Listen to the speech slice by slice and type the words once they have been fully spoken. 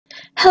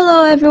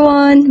Hello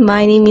everyone,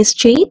 my name is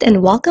Jade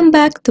and welcome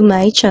back to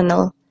my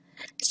channel.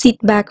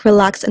 Sit back,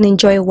 relax and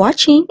enjoy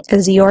watching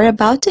as you're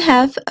about to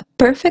have a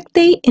perfect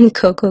day in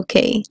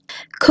Cococay.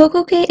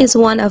 Cococay is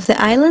one of the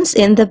islands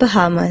in the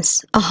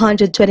Bahamas, a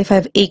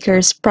 125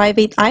 acres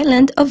private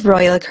island of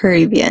Royal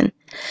Caribbean.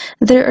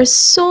 There are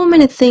so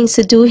many things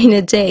to do in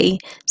a day,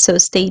 so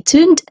stay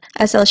tuned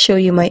as I'll show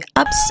you my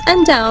ups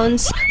and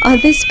downs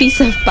on this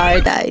piece of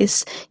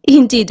paradise.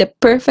 Indeed, a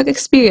perfect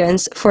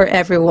experience for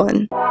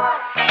everyone.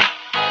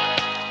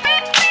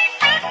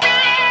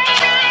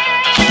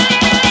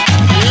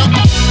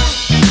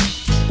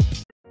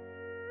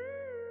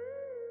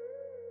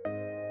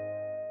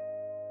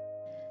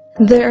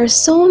 There are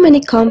so many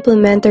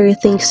complimentary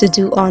things to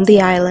do on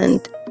the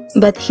island,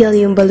 but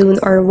Helium Balloon,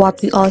 or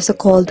what we also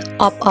called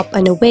Up Up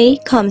and Away,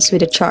 comes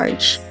with a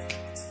charge.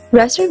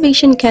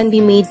 Reservation can be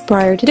made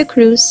prior to the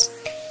cruise,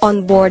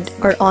 on board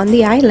or on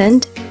the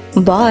island,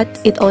 but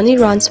it only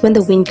runs when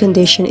the wind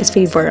condition is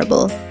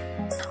favorable.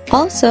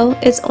 Also,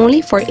 it's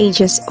only for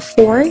ages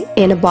 4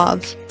 and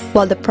above,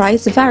 while the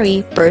price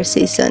vary per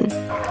season.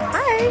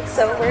 Hi!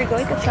 So we're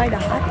going to try the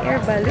hot air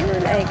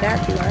balloon. I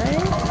got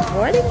my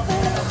boarding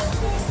pass.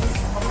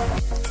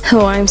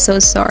 Oh, I'm so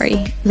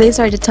sorry. These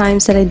are the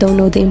times that I don't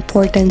know the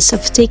importance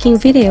of taking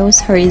videos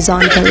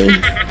horizontally.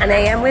 And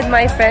I am with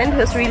my friend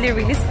who's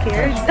really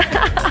scared.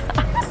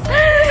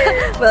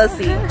 We'll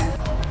see.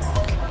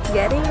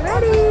 Getting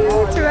ready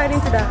to ride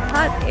into the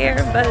hot air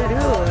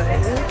balloon.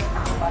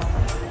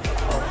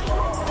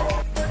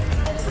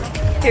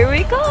 Here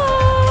we go!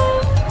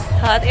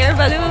 Hot air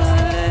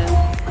balloon!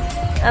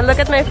 And look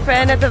at my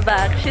friend at the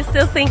back. She's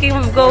still thinking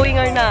of going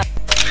or not.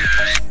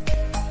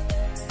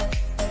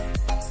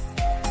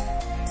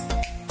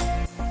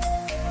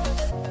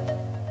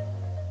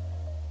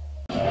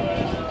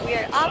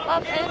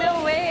 Up and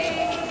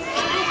away!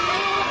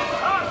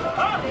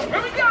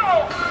 Here we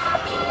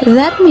go!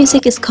 That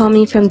music is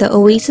coming from the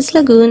OASIS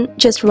lagoon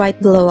just right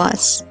below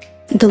us,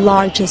 the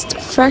largest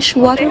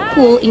freshwater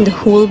pool in the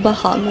whole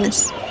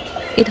Bahamas.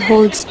 It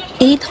holds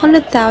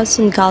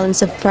 800,000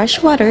 gallons of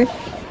fresh water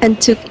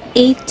and took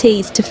 8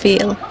 days to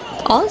fill.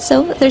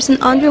 Also, there's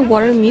an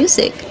underwater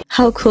music.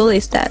 How cool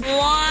is that?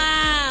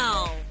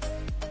 Wow!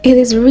 It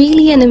is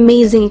really an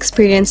amazing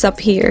experience up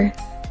here.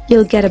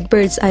 You'll get a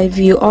bird's eye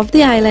view of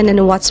the island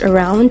and what's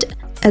around,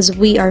 as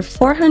we are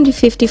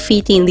 450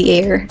 feet in the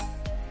air.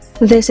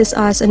 This is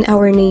us and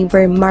our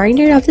neighbor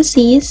Mariner of the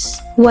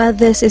Seas, while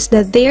this is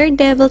the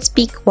Daredevil's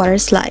Peak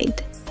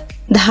waterslide,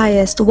 the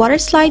highest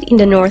waterslide in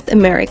the North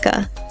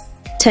America,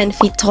 10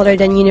 feet taller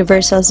than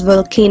Universal's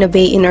Volcano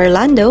Bay in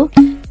Orlando,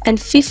 and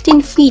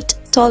 15 feet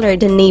taller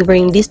than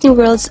neighboring Disney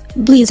World's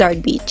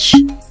Blizzard Beach.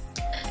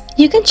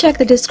 You can check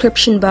the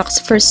description box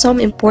for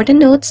some important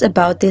notes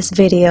about this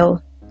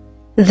video.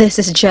 This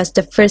is just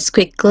the first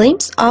quick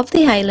glimpse of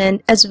the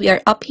island as we are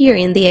up here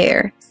in the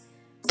air.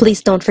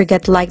 Please don't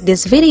forget to like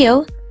this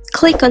video,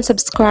 click on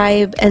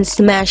subscribe, and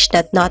smash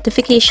that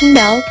notification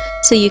bell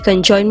so you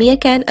can join me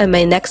again on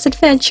my next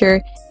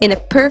adventure in a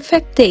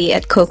perfect day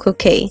at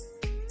Cococay.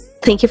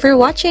 Thank you for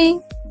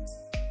watching!